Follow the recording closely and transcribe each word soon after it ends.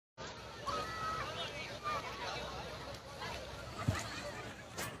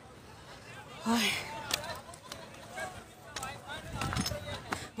Ay.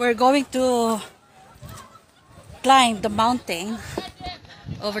 We're going to climb the mountain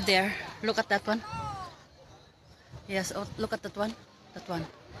over there. Look at that one. Yes, oh, look at that one. That one.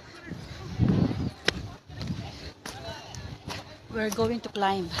 We're going to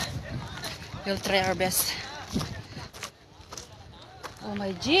climb. We'll try our best. Oh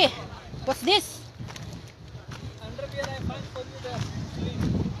my G! What's this?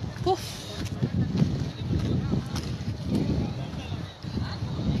 Poof!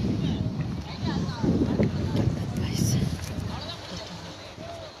 Guys,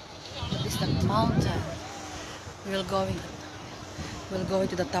 what is that mountain? We're going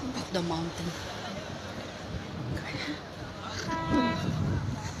to the top of the mountain.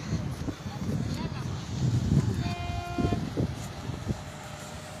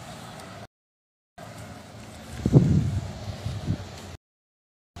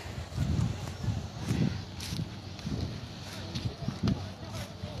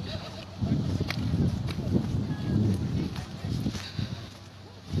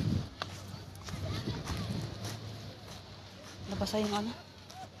 Nabasa yung ano?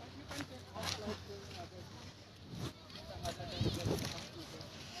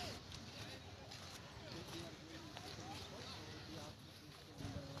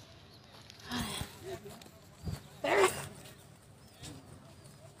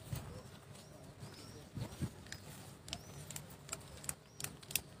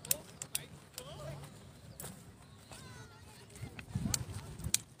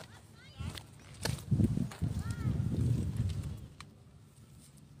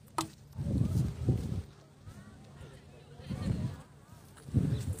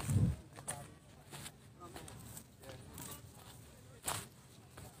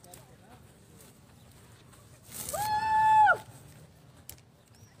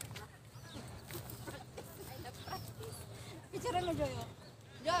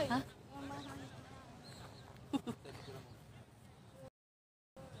 Joy. Ha?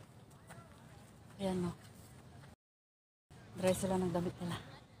 Ayan mo. Dry sila ng damit nila.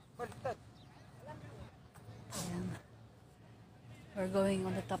 Ayan. We're going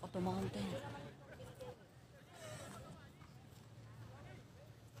on the top of the mountain.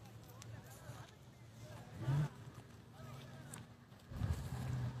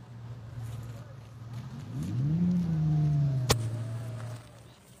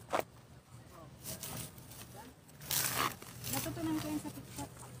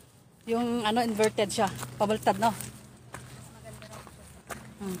 Yung ano, inverted siya. Pabaltad, no?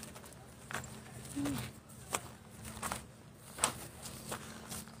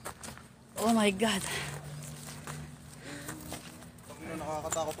 Oh my God.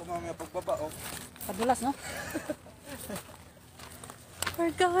 Nakakatakot po mamaya pagbaba, oh. Padulas, no?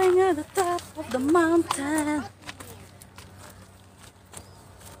 We're going at the top of the mountain.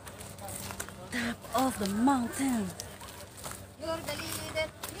 Top of the mountain. You're the leader.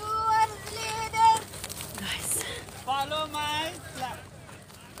 You are the leader. Guys. Follow my flag.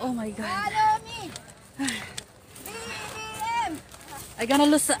 Oh my God. Follow me. BBM.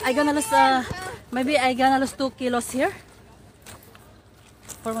 Maybe I gonna lose 2 kilos here.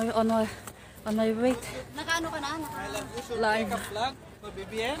 For my on my weight. Nakaano ka na? You should Line. take a flag for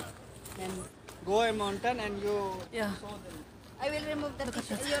BBM and go a mountain and you Yeah. show them. I will remove the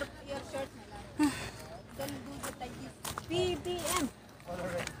your shirt na lang. Then do it like this. BBM.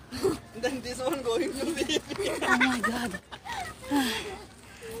 And then this one going to BBM. Oh my God.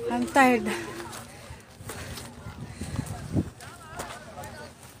 I'm tired.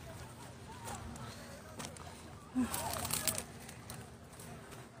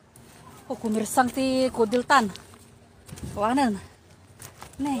 Oh, kumirsang ti Kudiltan. Kawanan.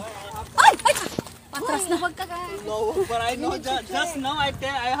 Nay. Ay! Ay! Patras na. Huwag ka ka. No, but I know just now I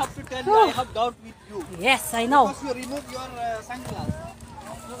have to tell you I have doubt with you. Yes, I know. Because you remove your sunglasses.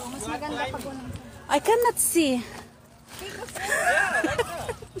 Mas maganda pag walang I cannot see.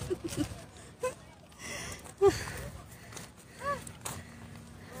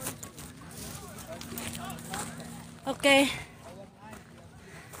 Okay.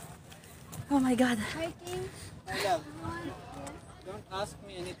 Oh my God. hiking. Love, don't ask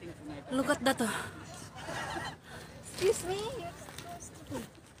me anything tonight. Look at that. Oh. Excuse me. You're supposed to.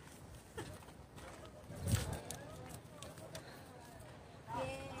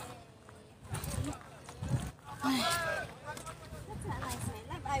 That's not nice, my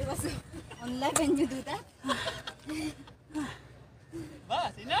love. I was on live and you do that.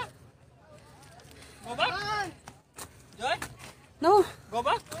 Ba, Sina? Go back? Joy? No, Go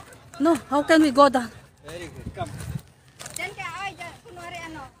back? no. How can we go down? Very good. Come. Diyan ka, ay, diyan. Kunwari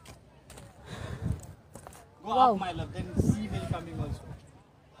ano. Go Wow. up, my love. Then sea will coming also.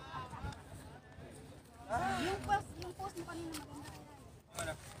 Yung post mo kanina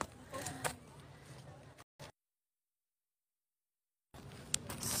maganda.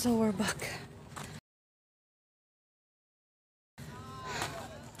 So we're back.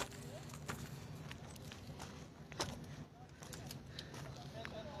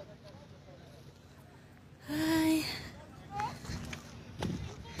 Hi.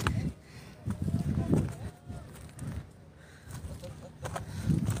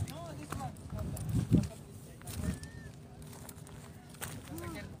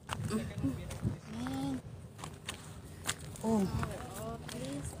 Oh. Oh,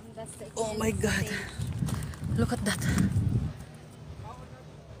 please. On the second Oh my God. stage. Look at that.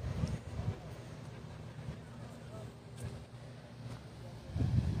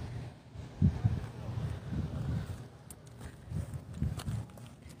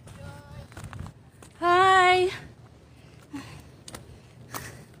 Hi.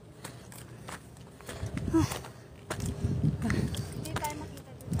 Hindi tayo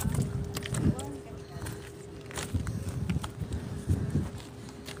makita dito. Oh, ang ganda.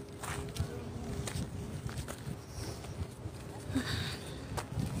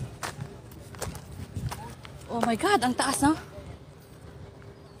 Oh my God, ang taas, no?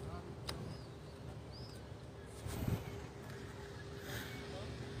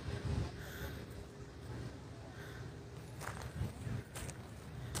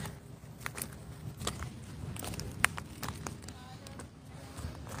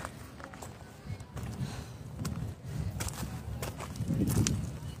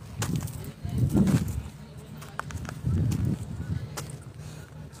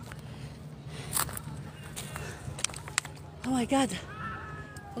 Oh my God.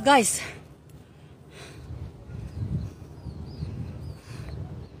 Oh, guys.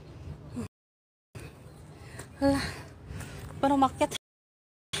 Hala. Paano umakyat?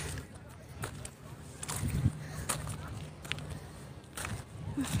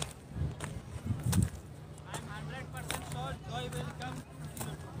 I'm 100% sure Joy will come.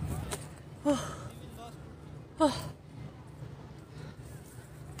 Oh.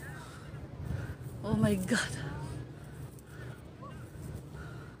 Oh my God.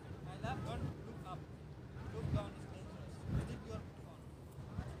 My love, don't look up. Look down is dangerous. Keep your phone.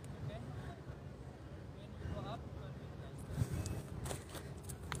 Okay? When you go up, you can visualize.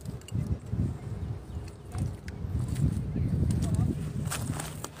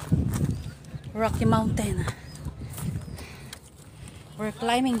 Rocky Mountain. We're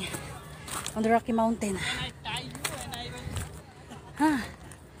climbing on the Rocky Mountain. Can I tie you and I will... Huh.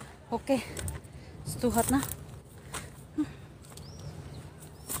 Okay. It's too hot na.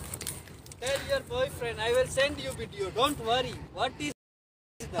 Tell your boyfriend, I will send you video. Don't worry. What is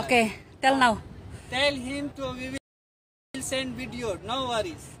that? Okay. Tell now. Tell him to we will send video. No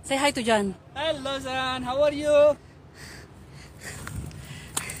worries. Say hi to John. Hello, son. How are you?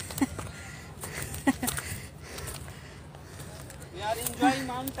 We are enjoying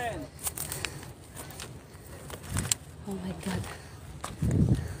mountain. Oh my God.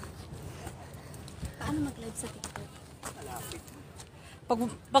 Paano mag-live sa TikTok?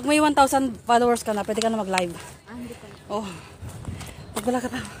 Pag may 1,000 followers ka na, pwede ka na mag-live. Ah, hindi ko na. Oh. Pag wala ka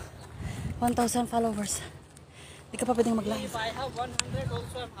pa 1,000 followers, hindi ka pa pwedeng mag-live. If I have 100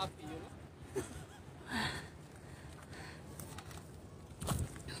 also, I'm happy, you know.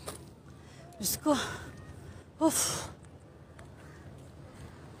 Diyos ko. Oof.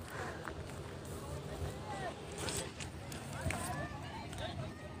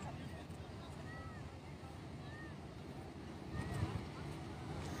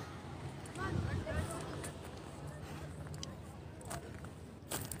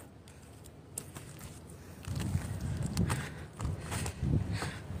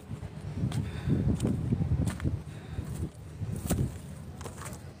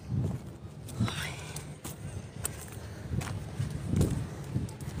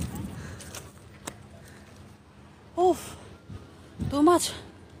 Oof. Too much.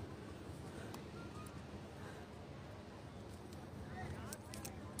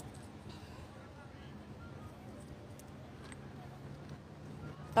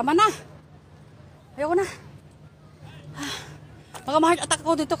 Tama na. Ayoko na. Baka ma-heart attack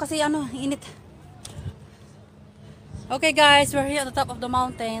ko dito kasi ano, init. Okay guys, we're here at the top of the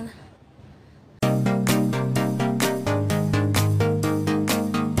mountain.